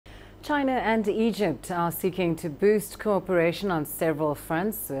China and Egypt are seeking to boost cooperation on several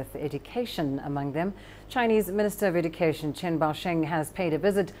fronts, with education among them. Chinese Minister of Education Chen Baosheng has paid a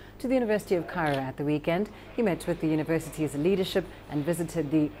visit to the University of Cairo at the weekend. He met with the university's leadership and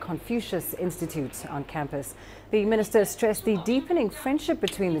visited the Confucius Institute on campus. The minister stressed the deepening friendship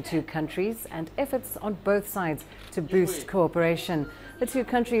between the two countries and efforts on both sides to boost cooperation. The two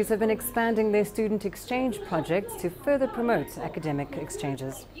countries have been expanding their student exchange projects to further promote academic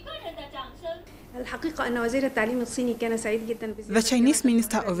exchanges. The Chinese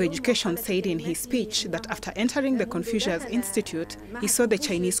Minister of Education said in his speech that after entering the Confucius Institute, he saw the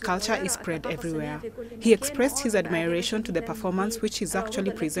Chinese culture is spread everywhere. He expressed his admiration to the performance which is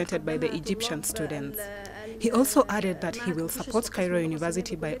actually presented by the Egyptian students. He also added that he will support Cairo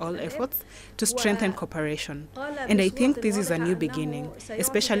University by all efforts to strengthen cooperation. And I think this is a new beginning,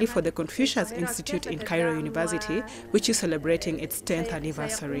 especially for the Confucius Institute in Cairo University, which is celebrating its 10th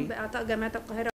anniversary.